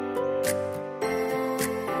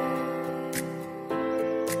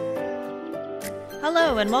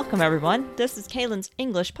Hello and welcome everyone. This is Kaylin's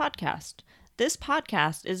English podcast. This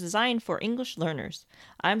podcast is designed for English learners.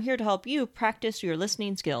 I'm here to help you practice your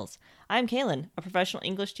listening skills. I'm Kaylin, a professional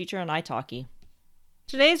English teacher on italki.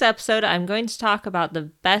 Today's episode, I'm going to talk about the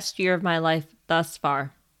best year of my life thus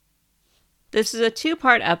far. This is a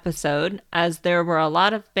two-part episode, as there were a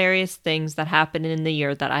lot of various things that happened in the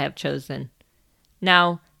year that I have chosen.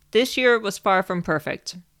 Now, this year was far from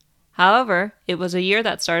perfect. However, it was a year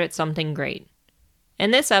that started something great. In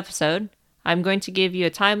this episode, I'm going to give you a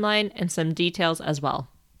timeline and some details as well.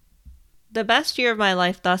 The best year of my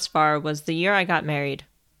life thus far was the year I got married.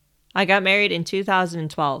 I got married in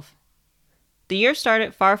 2012. The year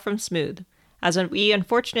started far from smooth, as we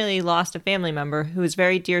unfortunately lost a family member who was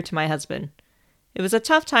very dear to my husband. It was a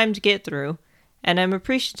tough time to get through, and I'm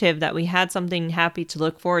appreciative that we had something happy to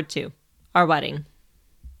look forward to, our wedding.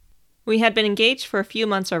 We had been engaged for a few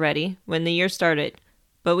months already when the year started,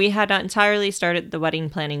 but we had not entirely started the wedding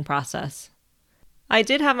planning process. I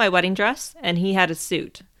did have my wedding dress, and he had a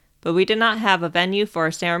suit, but we did not have a venue for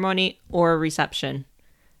a ceremony or a reception.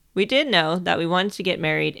 We did know that we wanted to get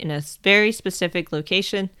married in a very specific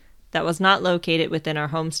location that was not located within our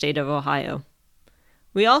home state of Ohio.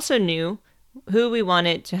 We also knew who we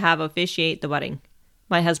wanted to have officiate the wedding,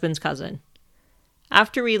 my husband's cousin.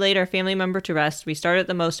 After we laid our family member to rest, we started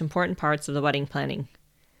the most important parts of the wedding planning.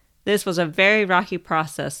 This was a very rocky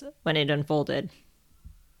process when it unfolded.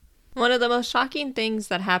 One of the most shocking things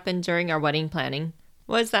that happened during our wedding planning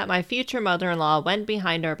was that my future mother-in-law went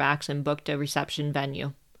behind our backs and booked a reception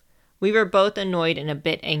venue. We were both annoyed and a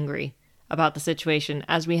bit angry about the situation,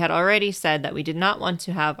 as we had already said that we did not want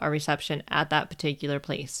to have our reception at that particular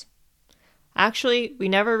place. Actually, we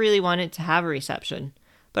never really wanted to have a reception,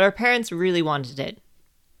 but our parents really wanted it.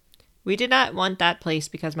 We did not want that place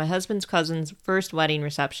because my husband's cousin's first wedding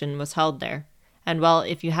reception was held there. And well,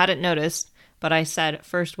 if you hadn't noticed, but I said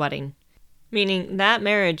first wedding, meaning that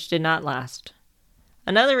marriage did not last.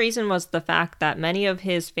 Another reason was the fact that many of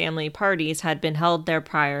his family parties had been held there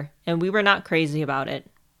prior, and we were not crazy about it.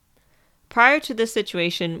 Prior to this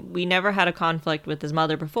situation, we never had a conflict with his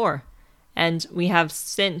mother before, and we have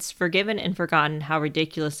since forgiven and forgotten how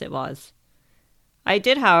ridiculous it was. I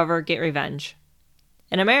did, however, get revenge.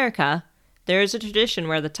 In America, there is a tradition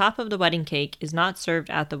where the top of the wedding cake is not served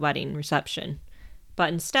at the wedding reception,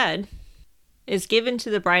 but instead is given to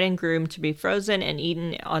the bride and groom to be frozen and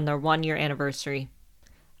eaten on their 1-year anniversary.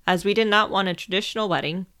 As we did not want a traditional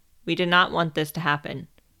wedding, we did not want this to happen.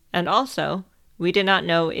 And also, we did not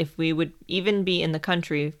know if we would even be in the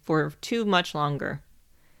country for too much longer.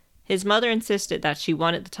 His mother insisted that she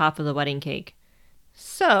wanted the top of the wedding cake.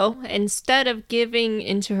 So, instead of giving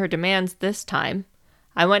into her demands this time,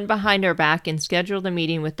 I went behind her back and scheduled a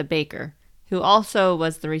meeting with the baker, who also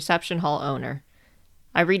was the reception hall owner.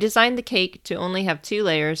 I redesigned the cake to only have 2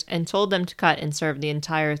 layers and told them to cut and serve the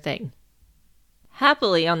entire thing.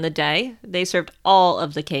 Happily, on the day, they served all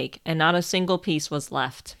of the cake, and not a single piece was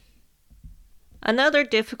left. Another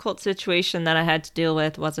difficult situation that I had to deal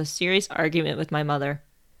with was a serious argument with my mother.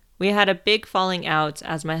 We had a big falling out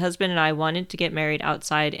as my husband and I wanted to get married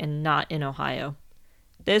outside and not in Ohio.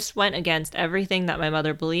 This went against everything that my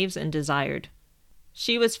mother believes and desired.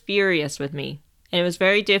 She was furious with me, and it was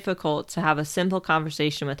very difficult to have a simple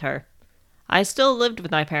conversation with her. I still lived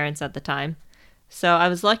with my parents at the time, so I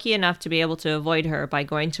was lucky enough to be able to avoid her by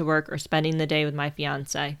going to work or spending the day with my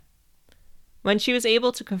fiancé. When she was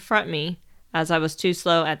able to confront me, as I was too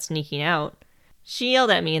slow at sneaking out, she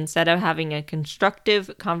yelled at me instead of having a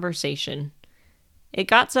constructive conversation. It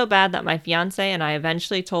got so bad that my fiancé and I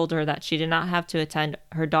eventually told her that she did not have to attend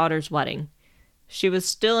her daughter's wedding. She was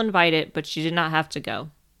still invited, but she did not have to go.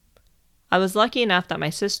 I was lucky enough that my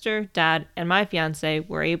sister, dad, and my fiancé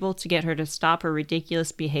were able to get her to stop her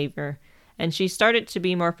ridiculous behavior, and she started to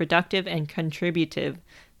be more productive and contributive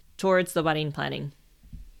towards the wedding planning.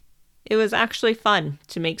 It was actually fun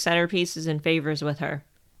to make centerpieces and favors with her.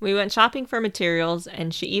 We went shopping for materials,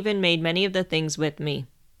 and she even made many of the things with me.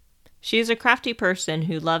 She is a crafty person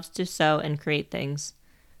who loves to sew and create things.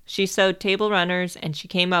 She sewed table runners, and she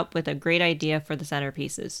came up with a great idea for the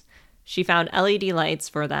centerpieces. She found LED lights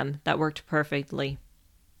for them that worked perfectly.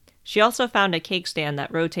 She also found a cake stand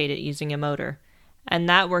that rotated using a motor, and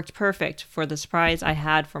that worked perfect for the surprise I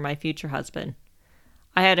had for my future husband.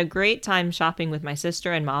 I had a great time shopping with my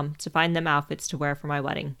sister and mom to find them outfits to wear for my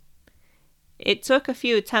wedding. It took a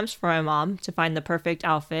few attempts for my mom to find the perfect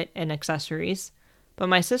outfit and accessories, but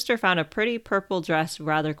my sister found a pretty purple dress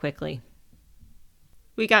rather quickly.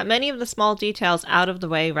 We got many of the small details out of the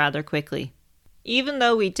way rather quickly. Even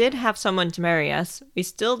though we did have someone to marry us, we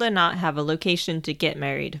still did not have a location to get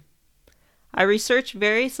married. I researched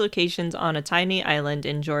various locations on a tiny island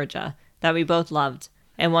in Georgia that we both loved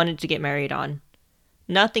and wanted to get married on.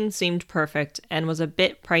 Nothing seemed perfect and was a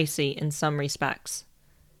bit pricey in some respects.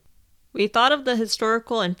 We thought of the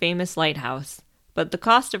historical and famous lighthouse, but the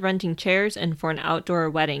cost of renting chairs and for an outdoor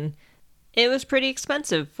wedding, it was pretty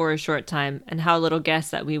expensive for a short time and how little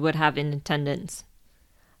guests that we would have in attendance.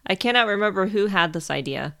 I cannot remember who had this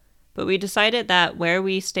idea, but we decided that where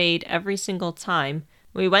we stayed every single time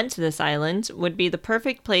we went to this island would be the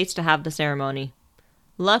perfect place to have the ceremony.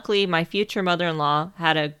 Luckily, my future mother-in-law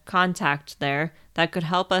had a contact there that could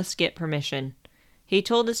help us get permission. He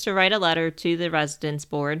told us to write a letter to the residence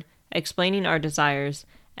board explaining our desires,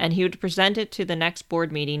 and he would present it to the next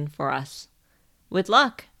board meeting for us. With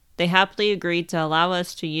luck, they happily agreed to allow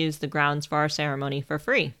us to use the grounds for our ceremony for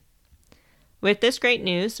free. With this great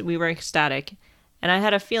news, we were ecstatic, and I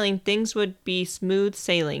had a feeling things would be smooth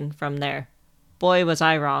sailing from there. Boy, was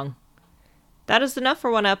I wrong. That is enough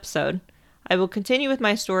for one episode. I will continue with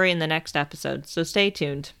my story in the next episode, so stay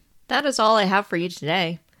tuned. That is all I have for you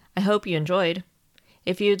today. I hope you enjoyed.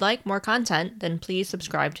 If you'd like more content, then please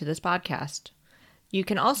subscribe to this podcast. You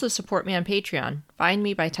can also support me on Patreon. Find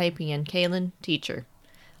me by typing in Kaylin Teacher.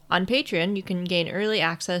 On Patreon, you can gain early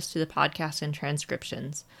access to the podcast and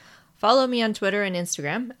transcriptions. Follow me on Twitter and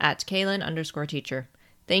Instagram at Kaylin_teacher.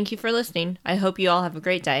 Thank you for listening. I hope you all have a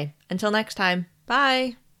great day. Until next time,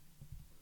 bye!